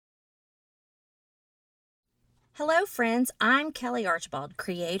Hello, friends. I'm Kelly Archibald,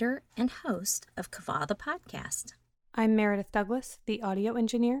 creator and host of Kava the podcast. I'm Meredith Douglas, the audio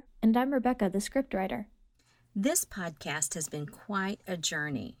engineer. And I'm Rebecca, the scriptwriter. This podcast has been quite a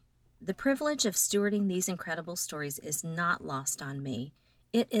journey. The privilege of stewarding these incredible stories is not lost on me.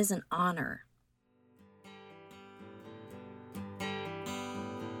 It is an honor.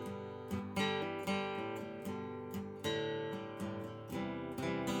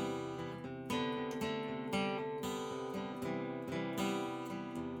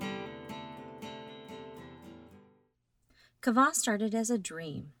 Kava started as a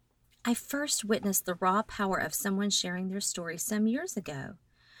dream. I first witnessed the raw power of someone sharing their story some years ago.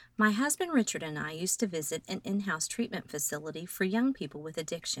 My husband Richard and I used to visit an in-house treatment facility for young people with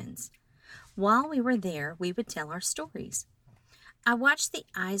addictions. While we were there, we would tell our stories. I watched the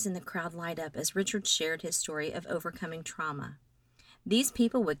eyes in the crowd light up as Richard shared his story of overcoming trauma. These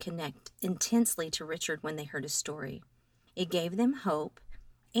people would connect intensely to Richard when they heard his story. It gave them hope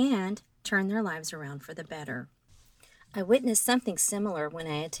and turned their lives around for the better. I witnessed something similar when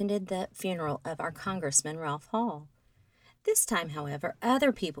I attended the funeral of our Congressman Ralph Hall. This time, however,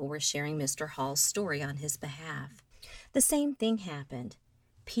 other people were sharing Mr. Hall's story on his behalf. The same thing happened.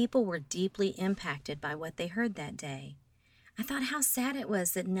 People were deeply impacted by what they heard that day. I thought how sad it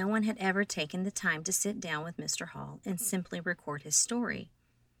was that no one had ever taken the time to sit down with Mr. Hall and simply record his story.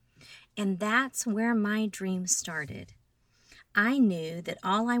 And that's where my dream started. I knew that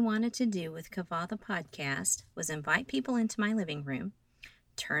all I wanted to do with Kava the podcast was invite people into my living room,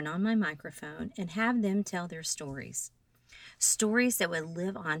 turn on my microphone, and have them tell their stories. Stories that would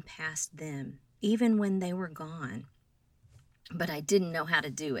live on past them, even when they were gone. But I didn't know how to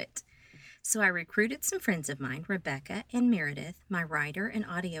do it. So I recruited some friends of mine, Rebecca and Meredith, my writer and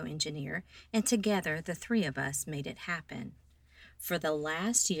audio engineer, and together the three of us made it happen. For the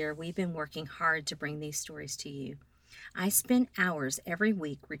last year, we've been working hard to bring these stories to you. I spend hours every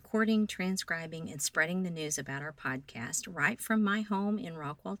week recording, transcribing, and spreading the news about our podcast right from my home in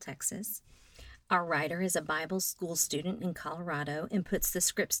Rockwall, Texas. Our writer is a Bible school student in Colorado and puts the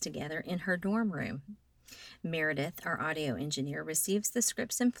scripts together in her dorm room. Meredith, our audio engineer, receives the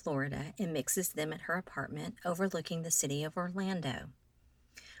scripts in Florida and mixes them at her apartment overlooking the city of Orlando.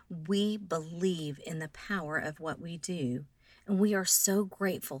 We believe in the power of what we do, and we are so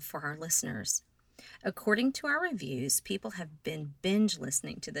grateful for our listeners. According to our reviews, people have been binge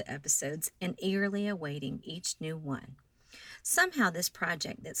listening to the episodes and eagerly awaiting each new one. Somehow this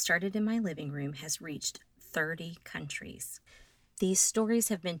project that started in my living room has reached 30 countries. These stories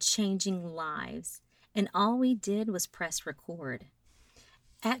have been changing lives, and all we did was press record.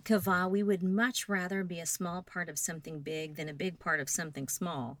 At Kava, we would much rather be a small part of something big than a big part of something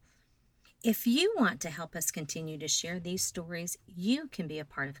small. If you want to help us continue to share these stories, you can be a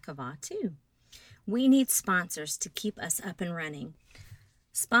part of Kava too. We need sponsors to keep us up and running.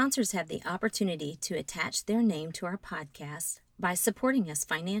 Sponsors have the opportunity to attach their name to our podcast by supporting us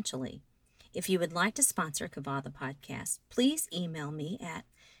financially. If you would like to sponsor Kava the podcast, please email me at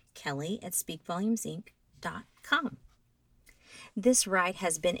kelly@speakvolumesinc.com. This ride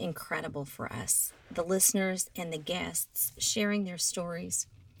has been incredible for us, the listeners and the guests sharing their stories.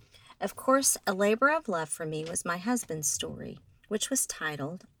 Of course, a labor of love for me was my husband's story, which was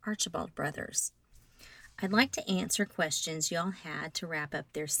titled Archibald Brothers. I'd like to answer questions y'all had to wrap up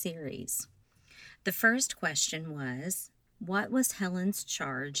their series. The first question was, what was Helen's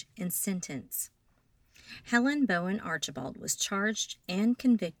charge and sentence? Helen Bowen Archibald was charged and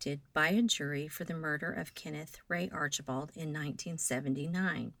convicted by a jury for the murder of Kenneth Ray Archibald in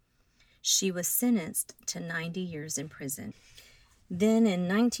 1979. She was sentenced to 90 years in prison. Then in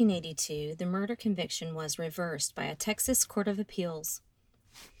 1982, the murder conviction was reversed by a Texas Court of Appeals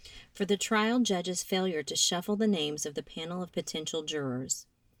for the trial judge's failure to shuffle the names of the panel of potential jurors.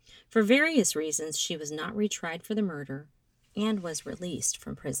 For various reasons, she was not retried for the murder and was released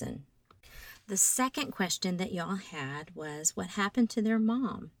from prison. The second question that y'all had was, what happened to their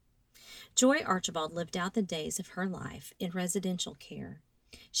mom? Joy Archibald lived out the days of her life in residential care.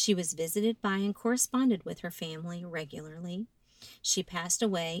 She was visited by and corresponded with her family regularly. She passed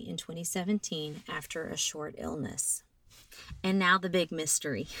away in 2017 after a short illness. And now the big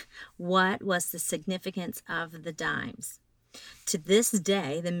mystery. What was the significance of the dimes? To this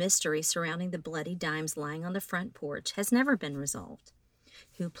day, the mystery surrounding the bloody dimes lying on the front porch has never been resolved.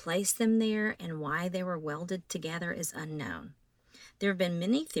 Who placed them there and why they were welded together is unknown. There have been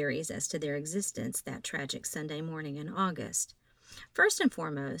many theories as to their existence that tragic Sunday morning in August. First and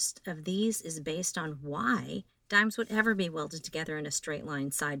foremost of these is based on why dimes would ever be welded together in a straight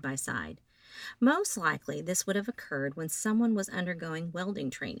line side by side. Most likely, this would have occurred when someone was undergoing welding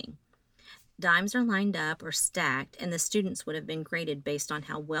training. Dimes are lined up or stacked, and the students would have been graded based on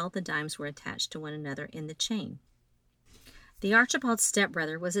how well the dimes were attached to one another in the chain. The Archibald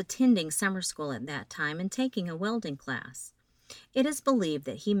stepbrother was attending summer school at that time and taking a welding class. It is believed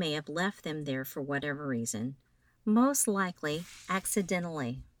that he may have left them there for whatever reason, most likely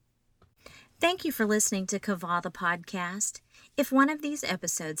accidentally. Thank you for listening to Kava the podcast. If one of these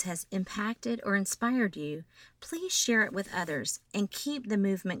episodes has impacted or inspired you, please share it with others and keep the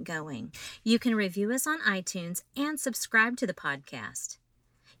movement going. You can review us on iTunes and subscribe to the podcast.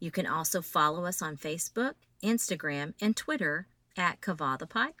 You can also follow us on Facebook, Instagram, and Twitter at Kava the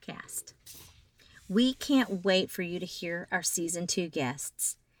podcast. We can't wait for you to hear our Season 2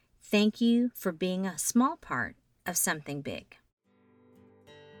 guests. Thank you for being a small part of something big.